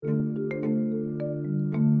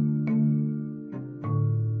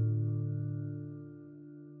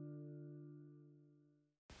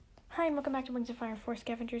Hi, and welcome back to Wings of Fire for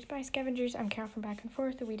Scavengers by Scavengers. I'm Carol from Back and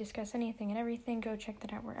Forth, where we discuss anything and everything. Go check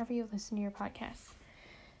that out wherever you listen to your podcasts.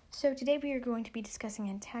 So today we are going to be discussing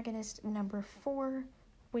antagonist number 4,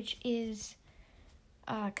 which is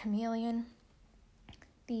Chameleon,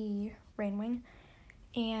 the Rainwing.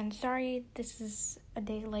 And sorry, this is a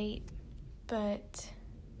day late, but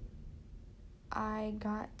I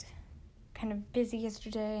got kind of busy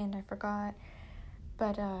yesterday and I forgot.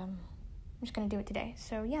 But I'm just going to do it today.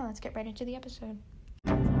 So yeah, let's get right into the episode.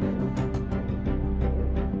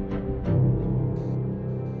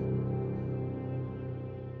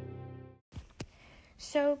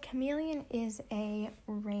 So Chameleon is a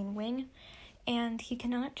Rainwing, and he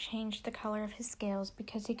cannot change the color of his scales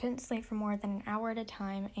because he couldn't sleep for more than an hour at a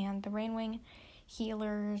time, and the Rainwing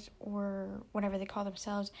healers, or whatever they call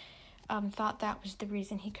themselves, thought that was the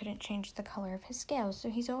reason he couldn't change the color of his scales. So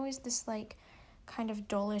he's always this kind of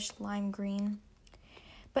dullish lime green.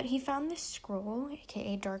 But he found this scroll,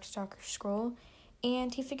 aka Darkstalker scroll,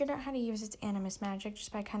 and he figured out how to use its animus magic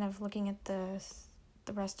just by kind of looking at the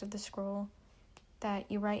rest of the scroll. That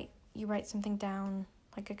you write something down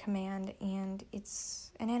like a command, and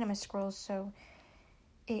it's an animus scroll, so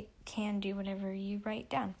it can do whatever you write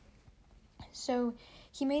down. So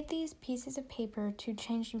he made these pieces of paper to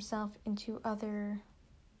change himself into other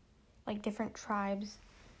different tribes,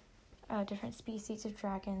 different species of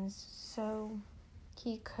dragons, so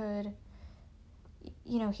he could,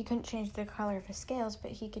 he couldn't change the color of his scales,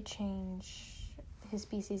 but he could change his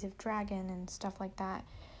species of dragon and stuff like that.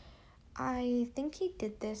 I think he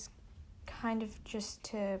did this kind of just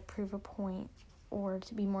to prove a point, or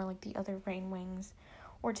to be more like the other Rainwings,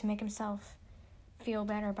 or to make himself feel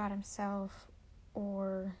better about himself,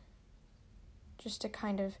 or just to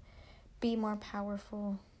kind of be more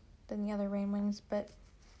powerful than the other Rainwings. But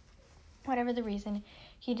whatever the reason,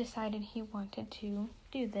 he decided he wanted to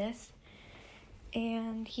do this,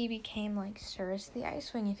 and he became like Surus the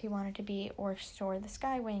Icewing if he wanted to be, or Soar the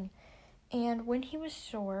Skywing. And when he was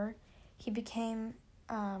Soar, he became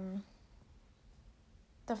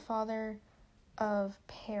the father of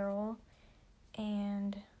Peril,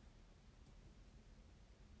 and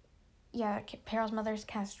Peril's mother's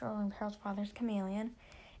Kestrel and Peril's father's Chameleon.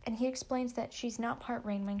 And he explains that she's not part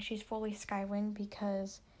Rainwing, she's fully Skywing,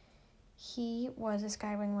 because he was a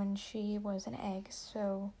Skywing when she was an egg.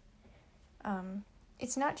 So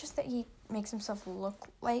it's not just that he makes himself look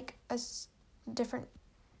like a different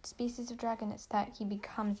species of dragon, it's that he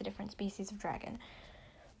becomes a different species of dragon.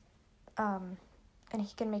 And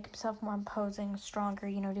he can make himself more imposing, stronger,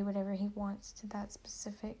 do whatever he wants to that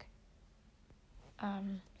specific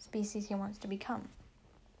species he wants to become.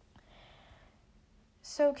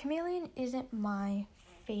 So Chameleon isn't my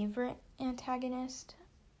favorite antagonist.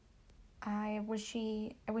 I wish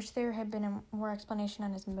there had been more explanation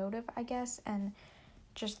on his motive, I guess, and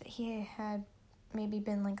just that he had maybe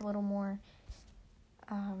been a little more,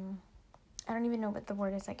 I don't even know what the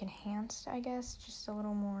word is, enhanced, I guess, just a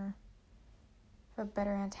little more of a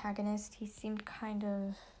better antagonist. He seemed kind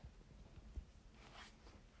of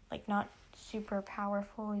not super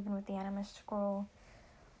powerful, even with the Animus Scroll,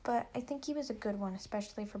 but I think he was a good one,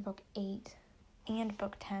 especially for Book 8 and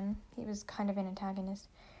Book 10. He was kind of an antagonist.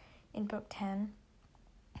 In Book 10,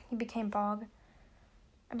 he became Bog.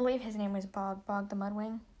 I believe his name was Bog the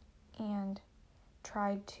Mudwing, and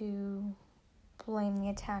tried to blame the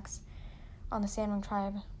attacks on the Sandwing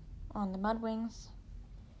tribe on the Mudwings.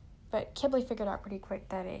 But Kibley figured out pretty quick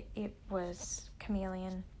that it was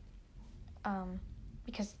Chameleon,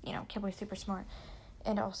 because, Kibley's super smart.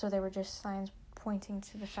 And also there were just signs pointing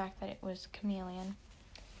to the fact that it was Chameleon.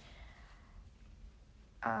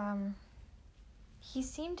 He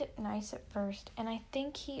seemed nice at first, and I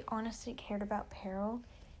think he honestly cared about Peril,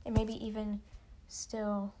 and maybe even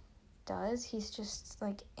still does. He's just,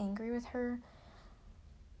 angry with her.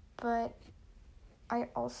 But I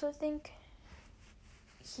also think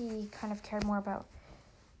he kind of cared more about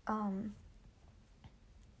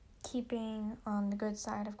keeping on the good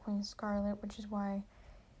side of Queen Scarlet, which is why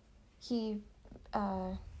he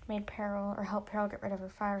made Peril, or helped Peril get rid of her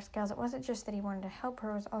fire scales. It wasn't just that he wanted to help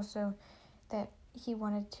her, it was also that he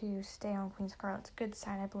wanted to stay on Queen Scarlet's good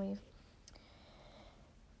side, I believe.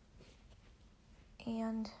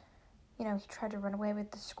 And, he tried to run away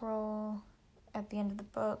with the scroll at the end of the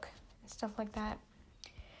book and stuff like that.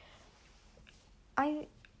 I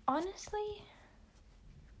honestly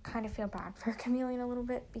kind of feel bad for Chameleon a little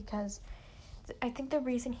bit, because I think the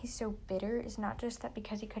reason he's so bitter is not just that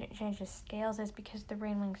because he couldn't change his scales, is because the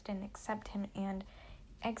Rainwings didn't accept him and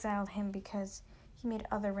exiled him because he made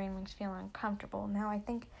other Rainwings feel uncomfortable. Now, I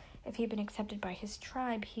think if he'd been accepted by his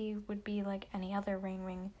tribe, he would be like any other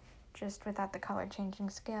Rainwing just without the color changing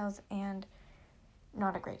scales, and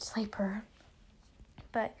not a great sleeper.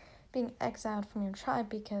 But being exiled from your tribe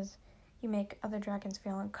because you make other dragons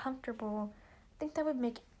feel uncomfortable, I think that would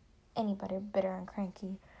make anybody bitter and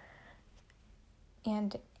cranky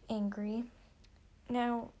and angry.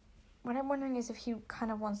 Now, what I'm wondering is if he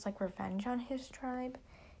kind of wants, like, revenge on his tribe,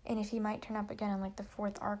 and if he might turn up again on, like, the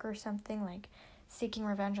 4th arc or something, like, seeking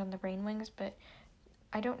revenge on the Rainwings, but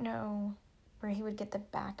I don't know where he would get the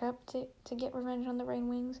backup to get revenge on the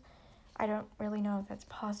Rainwings. I don't really know if that's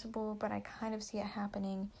possible, but I kind of see it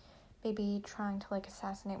happening. Maybe trying to, like,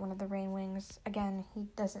 assassinate one of the Rainwings. Again, he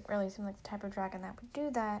doesn't really seem like the type of dragon that would do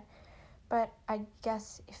that, but I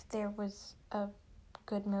guess if there was a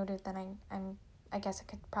good motive, then I guess I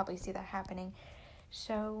could probably see that happening.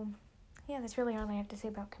 So, yeah, that's really all I have to say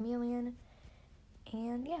about Chameleon,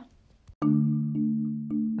 and yeah.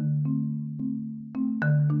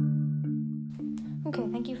 Okay,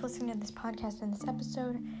 thank you for listening to this podcast and this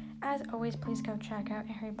episode. As always, please go check out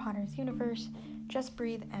Harry Potter's universe, Just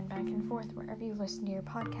Breathe, and Back and Forth, wherever you listen to your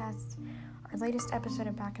podcasts. Our latest episode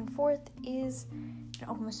of Back and Forth is an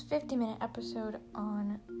almost 50-minute episode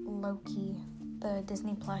on Loki, the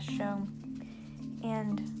Disney Plus show.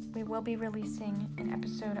 And we will be releasing an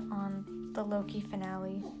episode on the Loki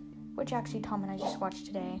finale, which actually Tom and I just watched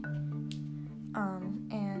today.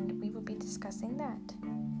 And we will be discussing that.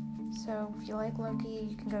 So if you like Loki,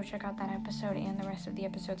 you can go check out that episode and the rest of the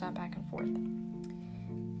episodes on Back and Forth.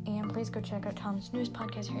 And please go check out Tom's newest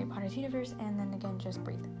podcast, Harry Potter's Universe, and then again, Just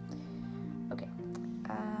Breathe. Okay.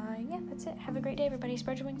 Yeah, that's it. Have a great day, everybody.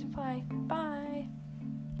 Spread your wings and fly. Bye.